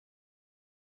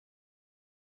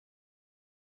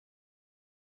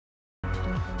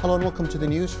Hello and welcome to the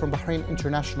news from Bahrain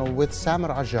International with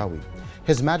Samir Ajawi.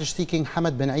 His Majesty King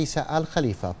Hamad bin Isa Al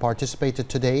Khalifa participated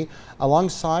today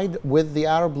alongside with the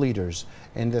Arab leaders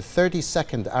in the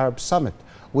 32nd Arab Summit,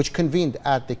 which convened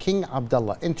at the King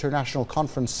Abdullah International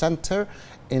Conference Center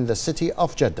in the city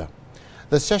of Jeddah.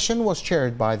 The session was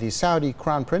chaired by the Saudi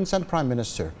Crown Prince and Prime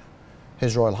Minister,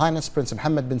 His Royal Highness Prince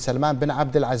Mohammed bin Salman bin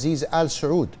Abdul Aziz Al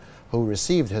Saud, who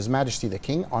received His Majesty the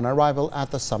King on arrival at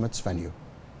the summit's venue.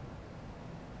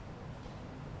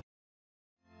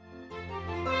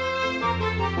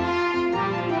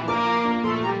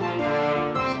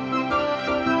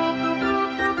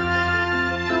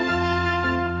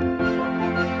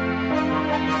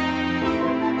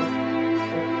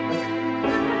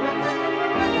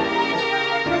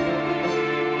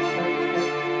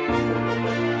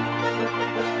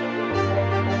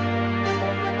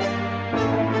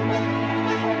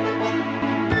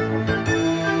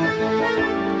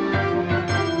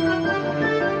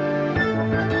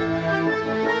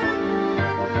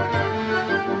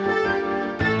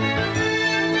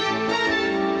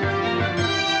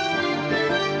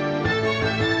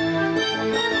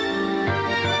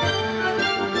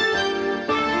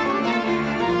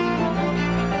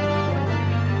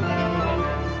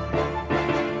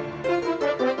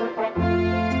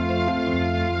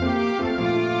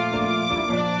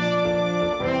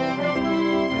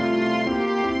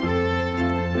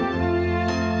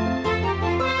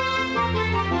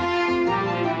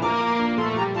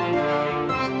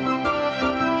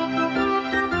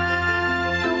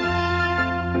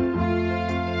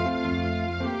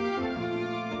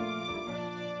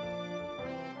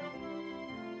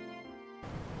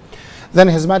 Then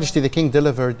His Majesty the King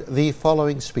delivered the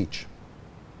following speech.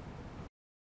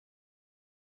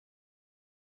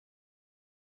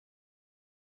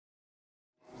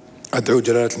 أدعو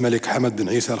جلالة الملك حمد بن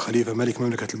عيسى الخليفة ملك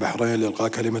مملكة البحرين لإلقاء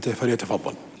كلمته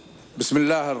فليتفضل. بسم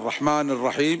الله الرحمن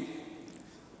الرحيم.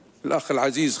 الأخ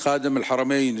العزيز خادم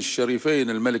الحرمين الشريفين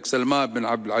الملك سلمان بن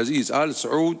عبد العزيز آل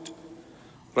سعود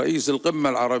رئيس القمة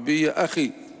العربية،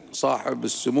 أخي صاحب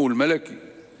السمو الملكي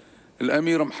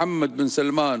الأمير محمد بن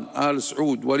سلمان آل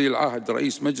سعود ولي العهد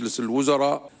رئيس مجلس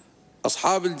الوزراء،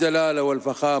 أصحاب الجلالة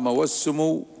والفخامة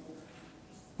والسمو،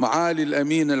 معالي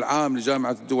الأمين العام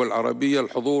لجامعة الدول العربية،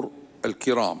 الحضور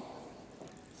الكرام،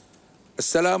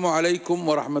 السلام عليكم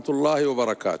ورحمة الله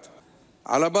وبركاته.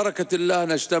 على بركة الله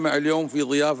نجتمع اليوم في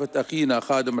ضيافة أخينا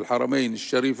خادم الحرمين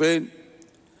الشريفين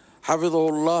حفظه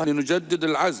الله لنجدد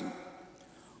العزم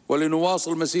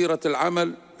ولنواصل مسيرة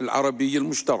العمل العربي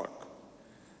المشترك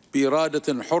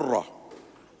بإرادة حرة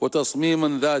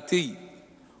وتصميم ذاتي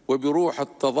وبروح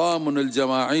التضامن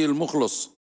الجماعي المخلص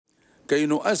كي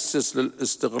نؤسس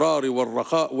للاستقرار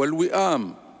والرخاء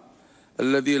والوئام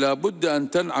الذي لا بد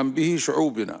أن تنعم به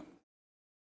شعوبنا.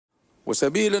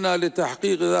 وسبيلنا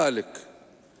لتحقيق ذلك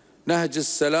نهج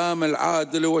السلام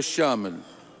العادل والشامل،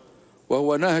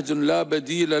 وهو نهج لا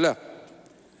بديل له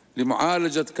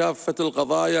لمعالجة كافة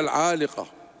القضايا العالقة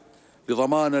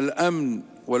لضمان الأمن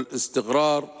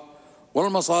والاستقرار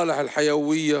والمصالح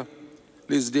الحيوية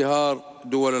لازدهار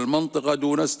دول المنطقة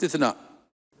دون استثناء.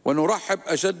 ونرحب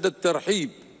أشد الترحيب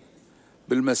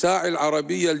بالمساعي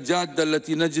العربية الجادة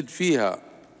التي نجد فيها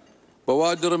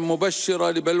بوادر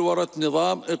مبشرة لبلورة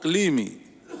نظام إقليمي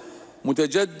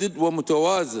متجدد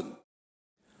ومتوازن،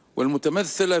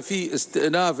 والمتمثلة في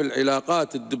استئناف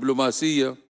العلاقات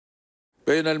الدبلوماسية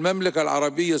بين المملكة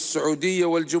العربية السعودية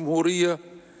والجمهورية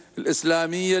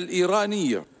الإسلامية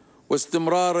الإيرانية،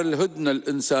 واستمرار الهدنة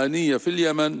الإنسانية في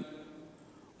اليمن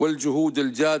والجهود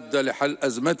الجادة لحل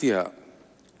أزمتها،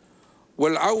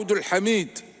 والعود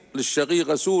الحميد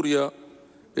للشقيقة سوريا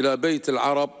إلى بيت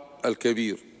العرب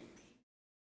الكبير.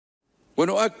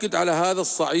 ونؤكد على هذا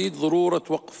الصعيد ضرورة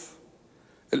وقف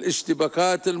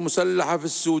الاشتباكات المسلحة في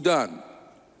السودان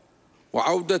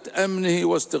وعودة أمنه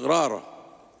واستقراره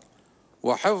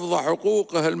وحفظ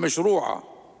حقوقه المشروعة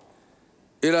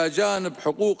إلى جانب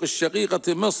حقوق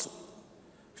الشقيقة مصر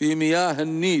في مياه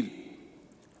النيل،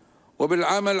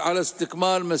 وبالعمل على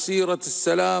استكمال مسيرة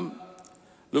السلام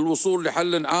للوصول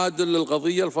لحل عادل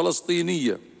للقضية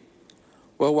الفلسطينية،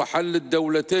 وهو حل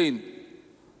الدولتين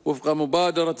وفق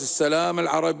مبادرة السلام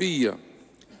العربية،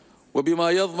 وبما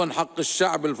يضمن حق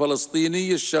الشعب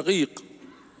الفلسطيني الشقيق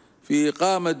في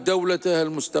إقامة دولته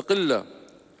المستقلة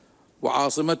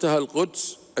وعاصمتها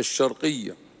القدس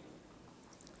الشرقية.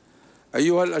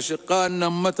 أيها الأشقاء، أن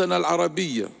أمتنا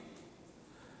العربية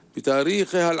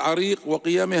بتاريخها العريق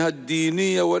وقيمها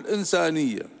الدينية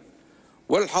والإنسانية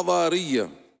والحضارية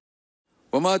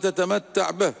وما تتمتع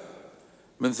به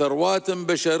من ثروات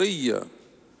بشرية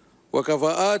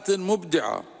وكفاءات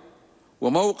مبدعة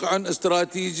وموقع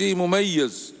استراتيجي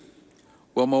مميز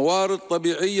وموارد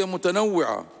طبيعية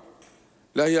متنوعة،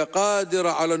 لهي قادرة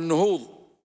على النهوض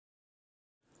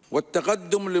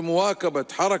والتقدم لمواكبة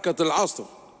حركة العصر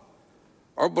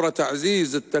عبر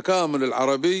تعزيز التكامل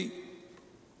العربي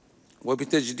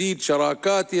وبتجديد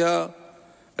شراكاتها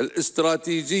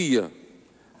الاستراتيجية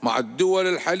مع الدول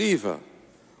الحليفة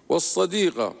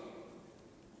والصديقة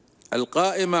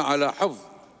القائمة على حفظ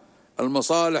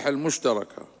المصالح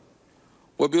المشتركة،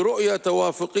 وبرؤية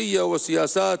توافقية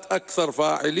وسياسات أكثر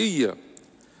فاعلية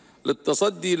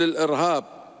للتصدي للإرهاب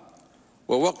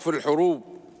ووقف الحروب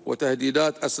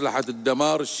وتهديدات أسلحة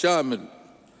الدمار الشامل،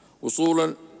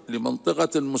 وصولاً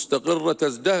لمنطقة مستقرة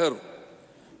تزدهر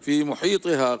في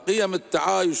محيطها قيم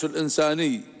التعايش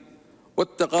الإنساني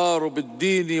والتقارب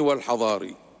الديني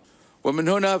والحضاري. ومن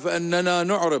هنا فإننا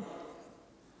نعرب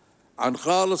عن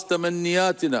خالص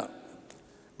تمنياتنا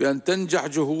بأن تنجح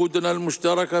جهودنا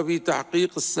المشتركة في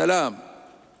تحقيق السلام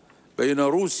بين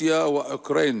روسيا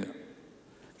وأوكرانيا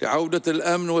لعودة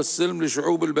الأمن والسلم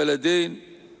لشعوب البلدين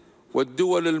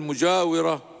والدول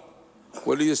المجاورة،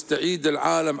 وليستعيد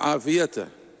العالم عافيته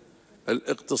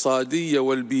الاقتصادية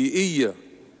والبيئية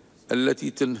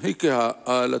التي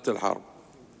تنهكها آلة الحرب.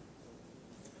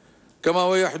 كما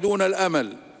ويحدون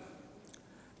الأمل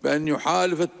بأن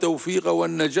يحالف التوفيق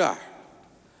والنجاح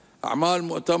أعمال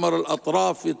مؤتمر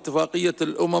الأطراف في اتفاقية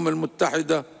الأمم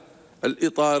المتحدة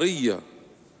الإطارية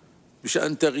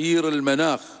بشأن تغيير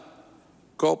المناخ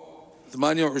COP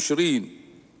 28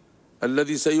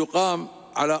 الذي سيقام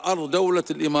على أرض دولة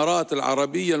الإمارات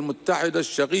العربية المتحدة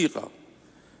الشقيقة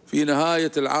في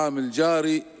نهاية العام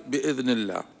الجاري بإذن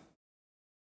الله.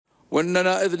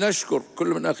 وأننا إذ نشكر كل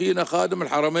من أخينا خادم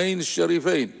الحرمين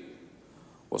الشريفين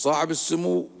وصاحب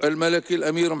السمو الملكي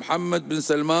الأمير محمد بن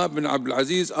سلمان بن عبد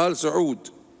العزيز آل سعود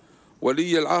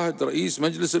ولي العهد رئيس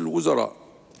مجلس الوزراء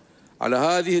على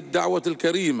هذه الدعوة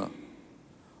الكريمة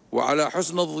وعلى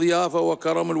حسن الضيافة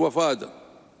وكرم الوفادة،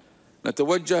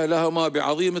 نتوجه لهما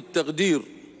بعظيم التقدير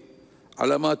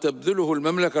على ما تبذله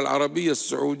المملكة العربية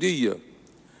السعودية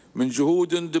من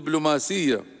جهود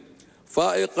دبلوماسية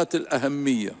فائقة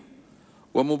الأهمية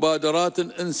ومبادرات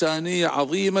إنسانية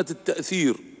عظيمة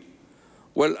التأثير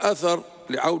والأثر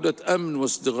لعودة أمن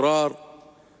واستقرار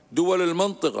دول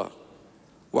المنطقة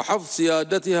وحفظ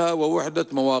سيادتها ووحدة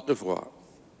مواقفها.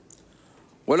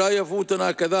 ولا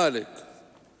يفوتنا كذلك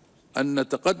أن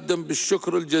نتقدم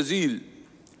بالشكر الجزيل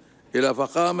إلى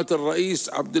فخامة الرئيس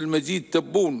عبد المجيد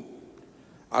تبون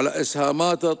على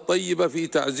إسهاماته الطيبة في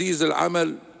تعزيز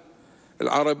العمل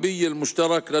العربي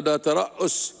المشترك لدى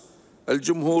ترأس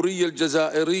الجمهورية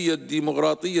الجزائرية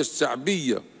الديمقراطية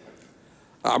الشعبية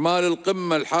أعمال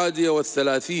القمة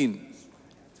 31،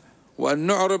 وأن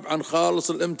نعرب عن خالص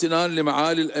الامتنان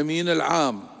لمعالي الأمين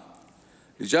العام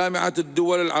لجامعة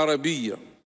الدول العربية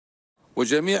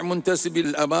وجميع منتسبي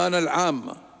الأمانة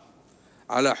العامة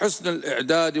على حسن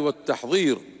الإعداد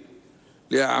والتحضير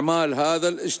لأعمال هذا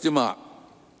الاجتماع،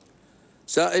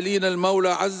 سائلين المولى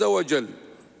عز وجل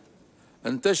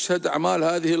أن تشهد أعمال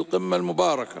هذه القمة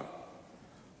المباركة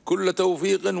كل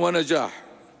توفيق ونجاح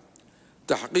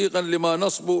تحقيقا لما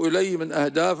نصبو إليه من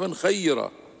أهداف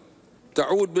خيرة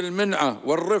تعود بالمنعة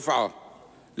والرفعة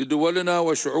لدولنا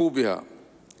وشعوبها.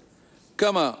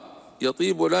 كما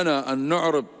يطيب لنا أن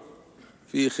نعرب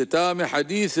في ختام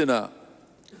حديثنا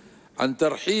عن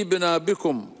ترحيبنا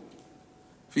بكم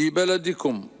في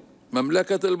بلدكم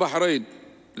مملكة البحرين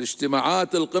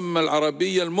لاجتماعات القمة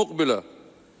العربية المقبلة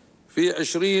في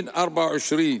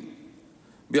 2024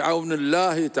 بعون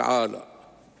الله تعالى.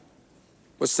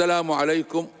 والسلام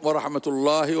عليكم ورحمة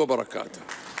الله وبركاته.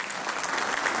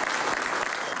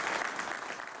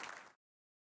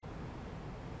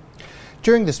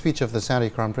 During the speech of the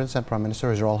Saudi Crown Prince and Prime Minister,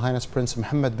 His Royal Highness Prince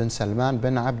Mohammed bin Salman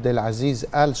bin Abdul Aziz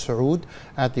Al Saud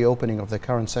at the opening of the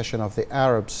current session of the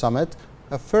Arab Summit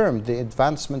affirmed the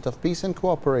advancement of peace and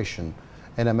cooperation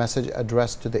in a message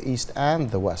addressed to the East and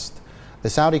the West. The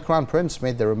Saudi Crown Prince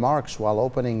made the remarks while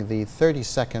opening the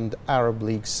 32nd Arab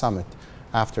League Summit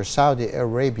after Saudi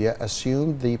Arabia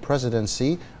assumed the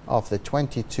presidency of the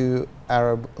 22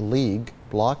 Arab League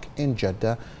bloc in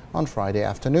Jeddah on Friday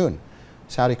afternoon.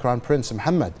 Saudi Crown Prince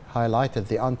Mohammed highlighted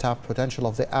the untapped potential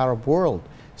of the Arab world,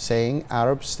 saying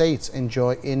Arab states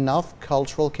enjoy enough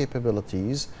cultural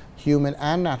capabilities, human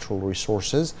and natural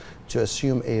resources to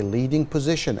assume a leading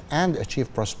position and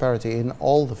achieve prosperity in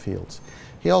all the fields.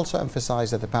 He also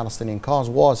emphasized that the Palestinian cause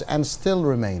was and still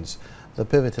remains the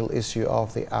pivotal issue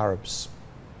of the Arabs.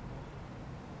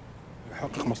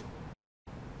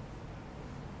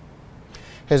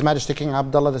 His Majesty King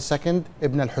Abdullah II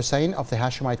Ibn al-Hussein of the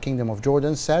Hashemite Kingdom of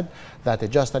Jordan said that a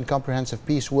just and comprehensive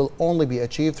peace will only be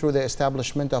achieved through the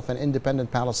establishment of an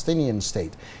independent Palestinian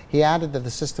state. He added that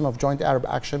the system of joint Arab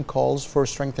action calls for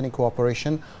strengthening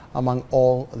cooperation among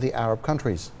all the Arab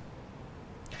countries.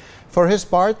 For his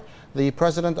part, the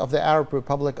President of the Arab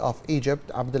Republic of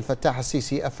Egypt, Abdel Fattah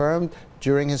al-Sisi, affirmed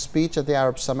during his speech at the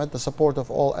Arab Summit the support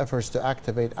of all efforts to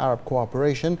activate Arab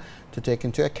cooperation to take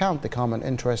into account the common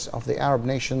interests of the Arab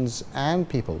nations and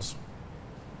peoples.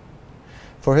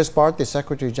 For his part, the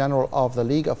Secretary General of the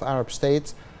League of Arab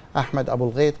States, Ahmed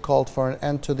Abul Ghait, called for an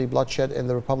end to the bloodshed in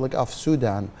the Republic of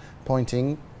Sudan,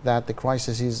 pointing that the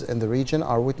crises in the region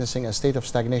are witnessing a state of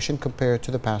stagnation compared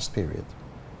to the past period.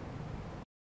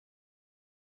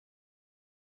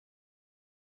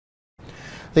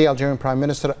 The Algerian Prime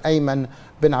Minister Ayman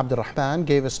bin Abdurrahman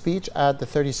gave a speech at the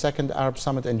 32nd Arab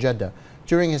Summit in Jeddah.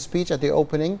 During his speech at the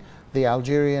opening, the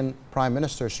Algerian Prime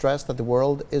Minister stressed that the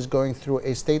world is going through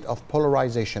a state of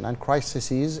polarization and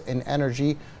crises in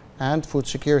energy and food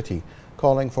security,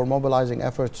 calling for mobilizing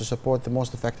efforts to support the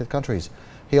most affected countries.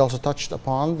 He also touched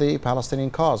upon the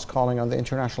Palestinian cause, calling on the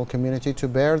international community to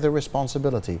bear the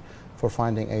responsibility for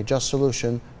finding a just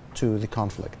solution to the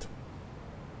conflict.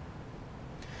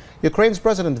 Ukraine's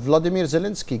President Volodymyr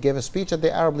Zelensky gave a speech at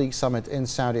the Arab League summit in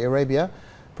Saudi Arabia.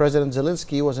 President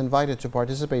Zelensky was invited to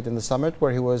participate in the summit,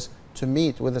 where he was to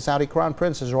meet with the Saudi Crown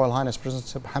Prince, His Royal Highness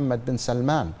Prince Mohammed bin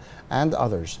Salman, and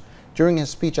others. During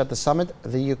his speech at the summit,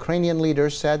 the Ukrainian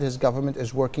leader said his government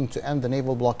is working to end the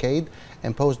naval blockade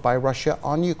imposed by Russia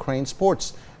on Ukraine's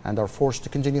ports and are forced to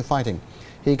continue fighting.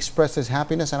 He expressed his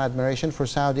happiness and admiration for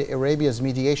Saudi Arabia's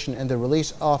mediation in the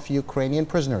release of Ukrainian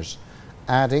prisoners,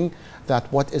 adding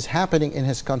that what is happening in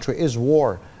his country is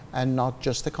war and not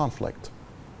just a conflict.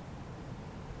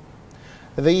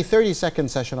 The 32nd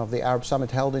session of the Arab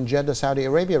Summit held in Jeddah, Saudi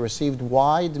Arabia, received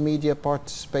wide media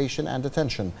participation and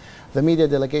attention. The media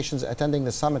delegations attending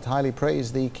the summit highly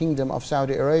praised the Kingdom of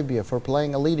Saudi Arabia for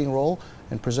playing a leading role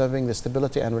in preserving the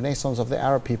stability and renaissance of the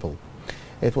Arab people.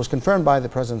 It was confirmed by the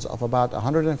presence of about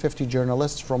 150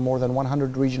 journalists from more than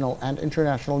 100 regional and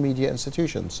international media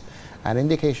institutions, an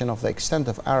indication of the extent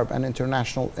of Arab and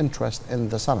international interest in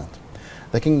the summit.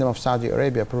 The Kingdom of Saudi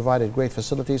Arabia provided great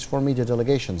facilities for media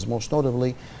delegations, most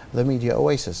notably the Media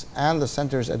Oasis and the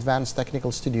Center's advanced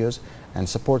technical studios, and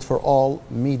support for all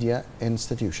media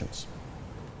institutions.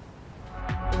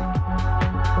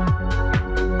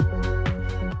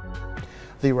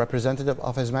 The representative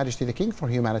of His Majesty the King for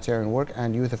Humanitarian Work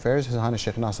and Youth Affairs, His Highness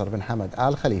Sheikh Nasser bin Hamad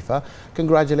Al Khalifa,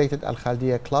 congratulated Al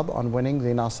Khaldiya Club on winning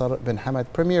the Nasser bin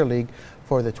Hamad Premier League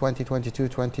for the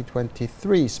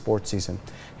 2022-2023 sports season.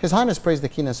 His Highness praised the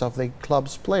keenness of the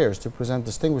club's players to present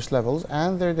distinguished levels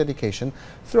and their dedication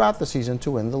throughout the season to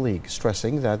win the league,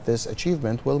 stressing that this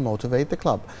achievement will motivate the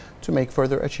club to make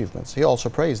further achievements. He also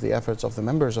praised the efforts of the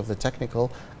members of the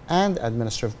technical and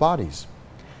administrative bodies.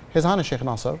 His Highness Sheikh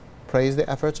Nasser praised the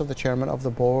efforts of the chairman of the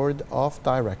board of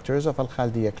directors of Al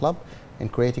Khaldiya Club in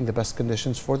creating the best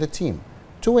conditions for the team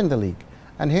to win the league,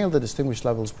 and hailed the distinguished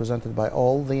levels presented by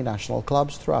all the national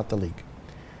clubs throughout the league.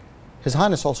 His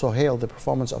Highness also hailed the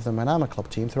performance of the Manama Club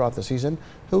team throughout the season,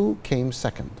 who came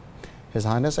second. His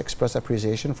Highness expressed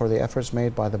appreciation for the efforts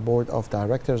made by the board of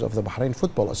directors of the Bahrain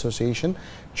Football Association,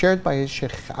 chaired by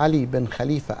Sheikh Ali bin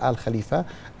Khalifa Al Khalifa,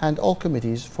 and all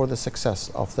committees for the success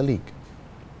of the league.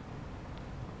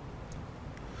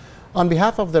 On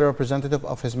behalf of the representative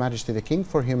of His Majesty the King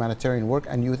for Humanitarian Work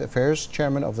and Youth Affairs,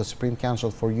 Chairman of the Supreme Council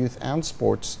for Youth and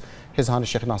Sports, His Highness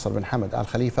Sheikh Nasser bin Hamad Al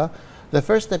Khalifa, the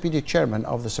First Deputy Chairman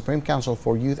of the Supreme Council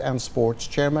for Youth and Sports,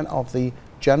 Chairman of the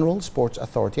General Sports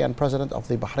Authority and President of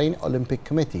the Bahrain Olympic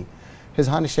Committee, His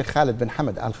Highness Sheikh Khalid bin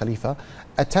Hamad Al Khalifa,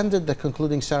 attended the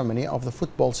concluding ceremony of the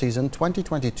football season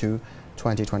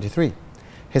 2022-2023.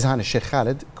 His Highness Sheikh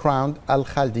Khalid crowned Al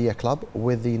Khaldiya Club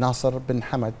with the Nasser bin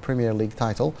Hamad Premier League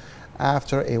title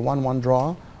after a 1-1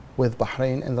 draw with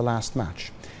Bahrain in the last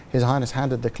match. His Highness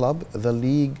handed the club the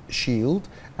league shield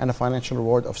and a financial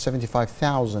reward of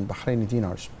 75,000 Bahraini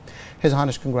dinars. His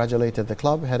Highness congratulated the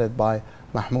club headed by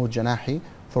Mahmoud Janahi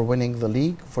for winning the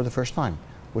league for the first time,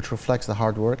 which reflects the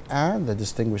hard work and the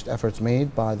distinguished efforts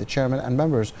made by the chairman and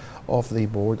members of the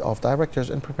board of directors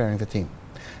in preparing the team.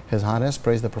 His Highness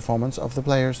praised the performance of the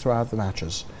players throughout the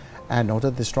matches and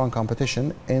noted the strong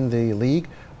competition in the league,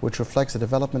 which reflects the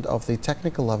development of the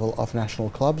technical level of national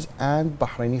clubs and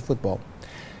Bahraini football.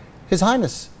 His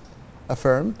Highness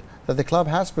affirmed that the club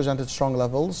has presented strong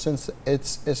levels since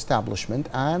its establishment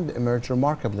and emerged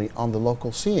remarkably on the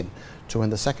local scene to win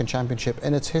the second championship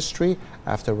in its history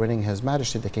after winning His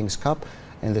Majesty the King's Cup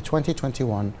in the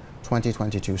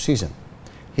 2021-2022 season.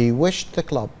 He wished the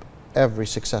club every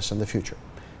success in the future.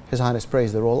 His Highness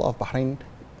praised the role of Bahrain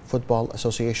Football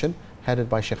Association, headed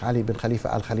by Sheikh Ali bin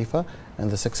Khalifa Al Khalifa,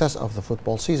 and the success of the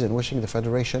football season, wishing the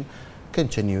Federation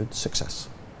continued success.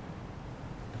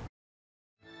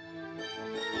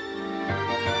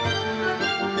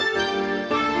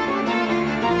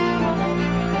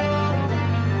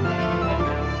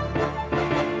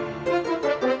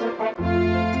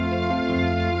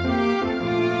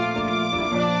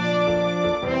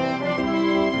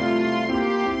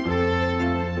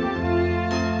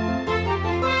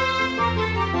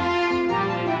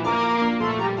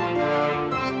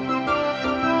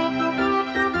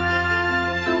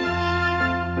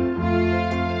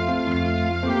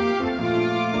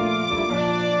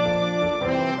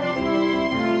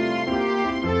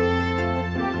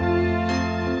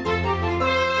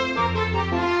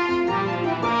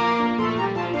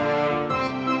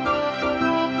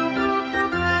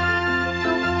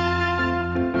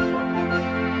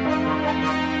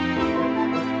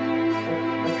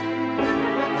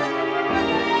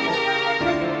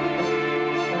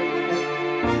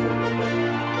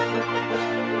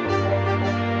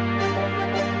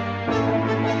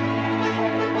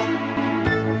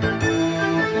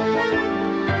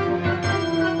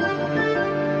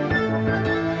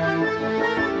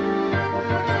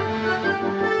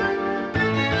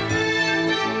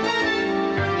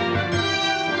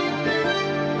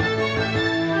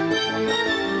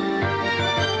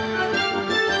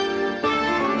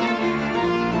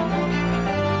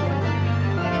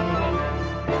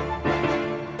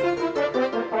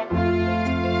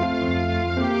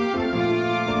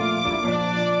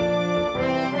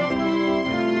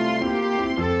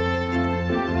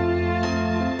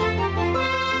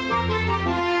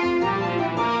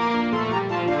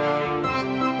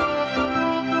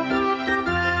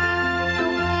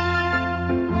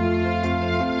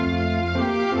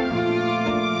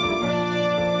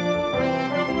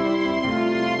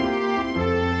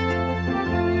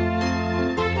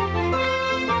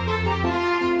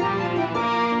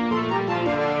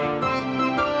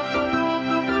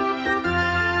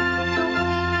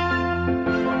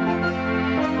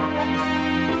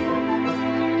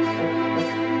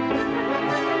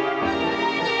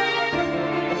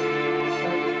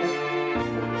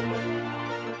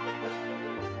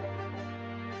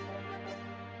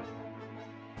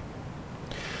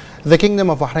 The Kingdom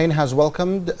of Bahrain has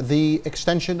welcomed the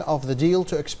extension of the deal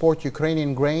to export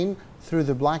Ukrainian grain through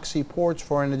the Black Sea ports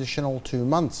for an additional 2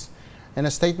 months. In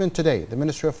a statement today, the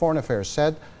Ministry of Foreign Affairs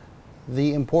said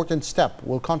the important step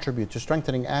will contribute to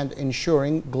strengthening and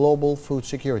ensuring global food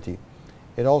security.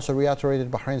 It also reiterated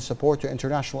Bahrain's support to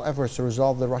international efforts to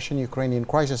resolve the Russian-Ukrainian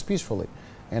crisis peacefully,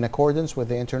 in accordance with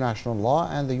the international law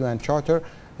and the UN Charter,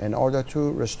 in order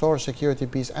to restore security,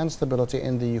 peace and stability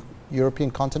in the European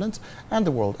continent and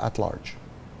the world at large.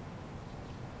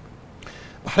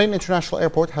 Bahrain International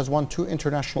Airport has won 2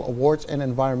 international awards in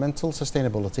environmental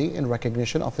sustainability in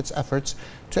recognition of its efforts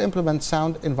to implement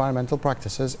sound environmental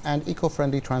practices and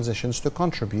eco-friendly transitions to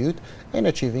contribute in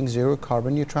achieving zero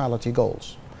carbon neutrality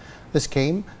goals. This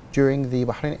came during the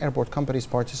Bahrain Airport Company's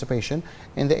participation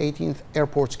in the 18th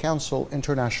Airports Council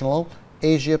International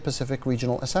Asia-Pacific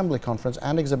Regional Assembly Conference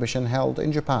and Exhibition held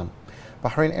in Japan.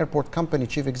 Bahrain Airport Company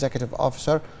Chief Executive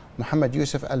Officer Mohammed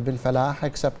Yusuf Al Bin Falah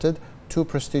accepted 2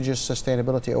 prestigious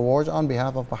sustainability awards on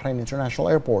behalf of Bahrain International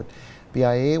Airport.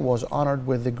 BIA was honored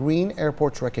with the Green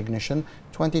Airports Recognition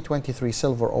 2023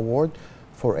 Silver Award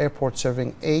for airports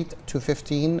serving 8 to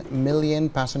 15 million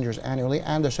passengers annually,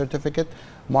 and a certificate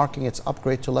marking its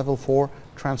upgrade to level 4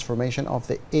 transformation of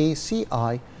the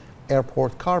ACI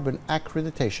Airport Carbon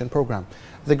Accreditation Program.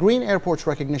 The Green Airports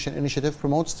Recognition Initiative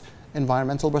promotes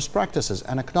environmental best practices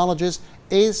and acknowledges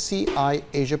ACI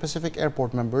Asia Pacific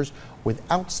Airport members with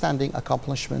outstanding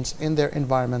accomplishments in their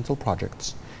environmental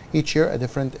projects. Each year, a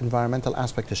different environmental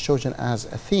aspect is chosen as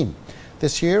a theme.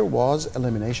 This year was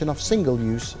elimination of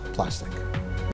single-use plastic.